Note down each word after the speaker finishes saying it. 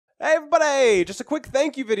Hey everybody! Just a quick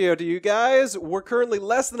thank you video to you guys. We're currently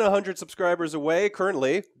less than 100 subscribers away,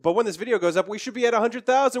 but when this video goes up, we should be at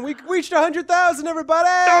 100,000. We reached 100,000, everybody!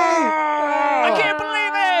 I can't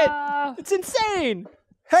believe it! It's insane!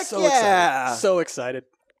 Heck So yeah! excited. So excited.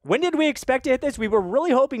 When did we expect to hit this? We were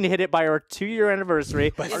really hoping to hit it by our 2-year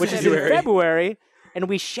anniversary, which is in February. February, and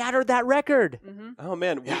we shattered that record. Oh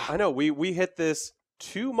man, I know, we hit this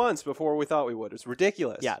 2 months before we thought we would. It's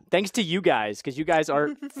ridiculous. Yeah, thanks to you guys, because you guys are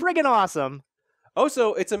friggin' awesome. Oh,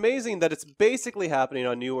 so it's amazing that it's basically happening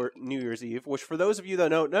on New Year's Eve, which for those of you that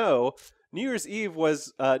don't know, New Year's Eve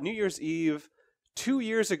was New Year's Eve 2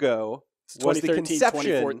 years ago. Was the 2013, conception.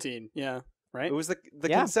 2014. Yeah, right? It was the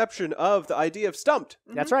conception of the idea of Stumpt.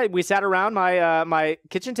 That's right. We sat around my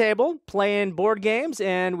kitchen table playing board games,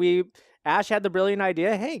 and Ash had the brilliant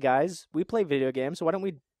idea, hey guys, we play video games, so why don't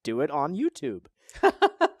we do it on YouTube?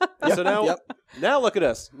 So now look at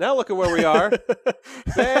us. Now look at where we are.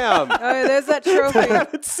 Bam! Oh, there's that trophy. I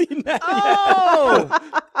haven't seen that Oh!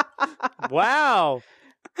 Wow.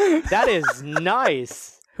 That is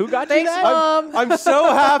nice. Who got you Thanks, that? Mom. I'm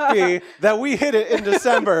so happy that we hit it in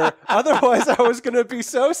December. Otherwise, I was going to be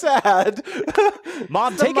so sad.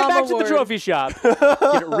 Mom, The take it Mom back to Award. the trophy shop. Get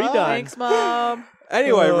it redone. Thanks, Mom.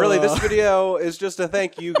 Anyway, really, this video is just a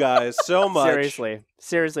thank you guys so much.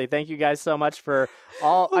 Seriously, thank you guys so much for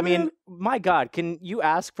all. I mean, my God, can you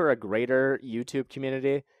ask for a greater YouTube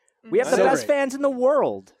community? We have the So best great. fans in the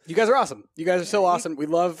world. You guys are awesome. You guys are so awesome. We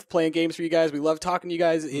love playing games for you guys. We love talking to you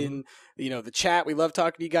guys in the chat. We love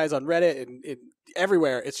talking to you guys on Reddit and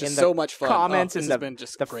everywhere. It's just In the so much fun. Comments this and has been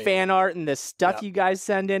just the great. fan art and the stuff Yeah. you guys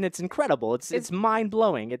send in. It's incredible. It's mind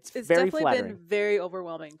blowing. It's very definitely flattering. been very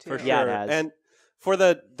overwhelming too. For sure. Yeah, it has. And for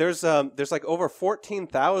there's like over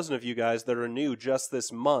 14,000 of you guys that are new just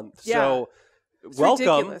this month. Yeah. So It's welcome.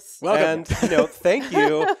 ridiculous. Welcome. And thank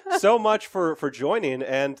you so much for joining,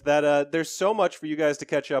 and that there's so much for you guys to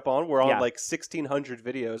catch up on. We're on like 1,600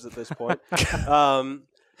 videos at this point.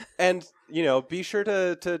 And be sure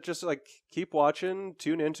to just like keep watching,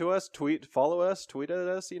 tune into us, follow us, tweet at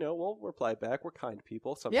us. We'll reply back. We're kind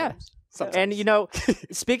people sometimes. And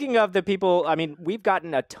speaking of the people, I mean, we've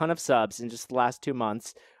gotten a ton of subs in just the last 2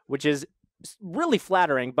 months, which is really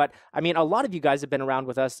flattering. But I mean, a lot of you guys have been around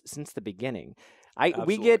with us since the beginning.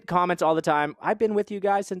 We get comments all the time. I've been with you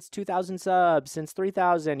guys since 2,000 subs, since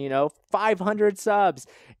 3,000, 500 subs.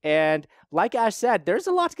 And like Ash said, there's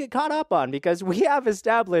a lot to get caught up on because we have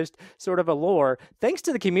established sort of a lore, thanks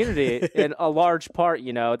to the community in a large part.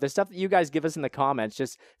 The stuff that you guys give us in the comments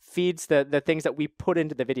just feeds the things that we put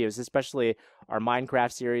into the videos, especially our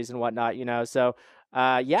Minecraft series and whatnot, So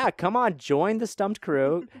come on, join the Stumpt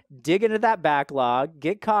crew, dig into that backlog,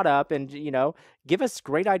 get caught up, and, give us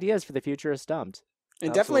great ideas for the future of Stumpt.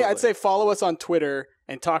 And definitely, I'd say follow us on Twitter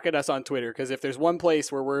and talk at us on Twitter, because if there's one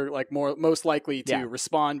place where we're like most likely to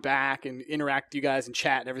respond back and interact with you guys and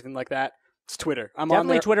chat and everything like that, it's Twitter. I'm definitely on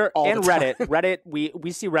there Twitter all and the time. Reddit. Reddit,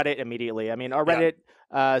 we see Reddit immediately. I mean, our Reddit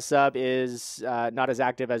sub is not as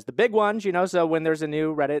active as the big ones, So when there's a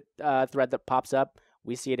new Reddit thread that pops up,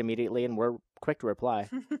 we see it immediately and we're quick to reply.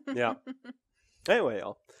 Yeah. Anyway,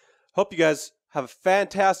 y'all. Hope you guys have a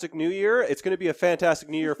fantastic new year. It's going to be a fantastic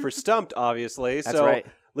new year for Stumpt, obviously. That's so right.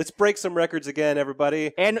 Let's break some records again,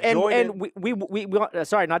 everybody. And we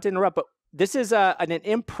sorry, not to interrupt, but this is an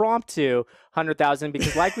impromptu 100,000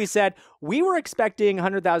 because, like we said, we were expecting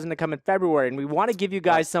 100,000 to come in February, and we want to give you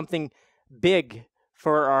guys something big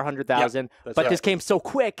for our 100,000. But this came so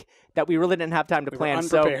quick that we really didn't have time to plan.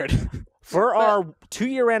 Unprepared. So for our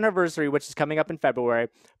 2-year anniversary, which is coming up in February,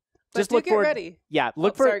 just do look get forward. ready. Yeah,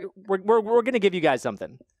 look for. sorry. We're going to give you guys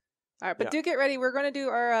something. All right, but do get ready. We're going to do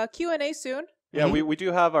our Q&A soon. Yeah, we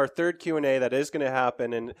do have our third Q&A that is going to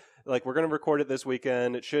happen, and like we're going to record it this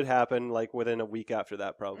weekend. It should happen like within a week after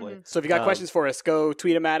that, probably. So if you got questions for us, go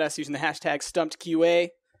tweet them at us using the hashtag StumpedQA.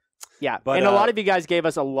 Yeah, But, and a lot of you guys gave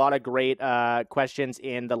us a lot of great questions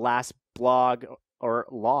in the last blog or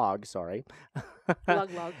log. Sorry,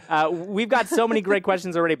 Log. We've got so many great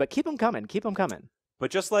questions already, but keep them coming. Keep them coming. But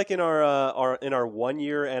just like in our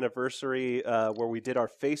 1-year anniversary, where we did our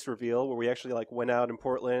face reveal, where we actually like went out in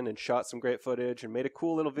Portland and shot some great footage and made a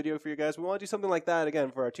cool little video for you guys, we want to do something like that again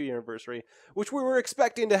for our 2-year anniversary, which we were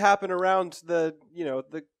expecting to happen around the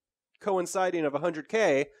coinciding of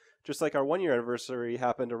 100K, just like our 1-year anniversary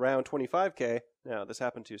happened around 25K. No, this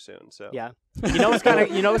happened too soon. So Yeah, what's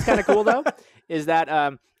kind of cool though is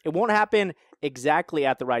that it won't happen exactly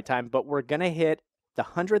at the right time, but we're gonna hit the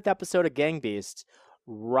 100th episode of Gang Beasts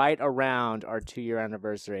right around our 2-year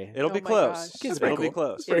anniversary. it'll be my close. gosh. It'll be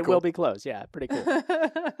close. It will be close. Yeah, pretty cool.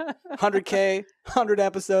 100K, 100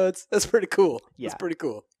 episodes. That's pretty cool. Yeah. That's pretty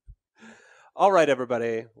cool. All right,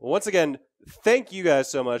 everybody. Once again, thank you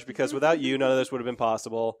guys so much because without you, none of this would have been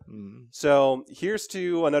possible. So here's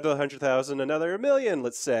to another 100,000, another 1,000,000,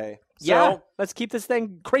 let's say. Yeah, So, let's keep this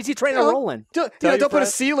thing crazy train rolling. Don't your put a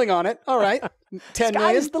friends. ceiling on it. All right. 10 Sky's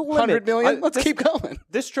million, the limit. 100 million. Let's This- keep going.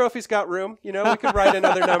 This trophy's got room. You know, we could write in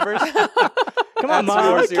other numbers. Come Add on, some Mom.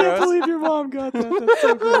 more I zeros. can't believe your mom got that. That's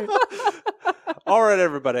so great. All right,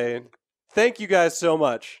 everybody. Thank you guys so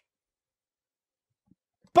much.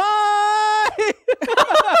 Bye!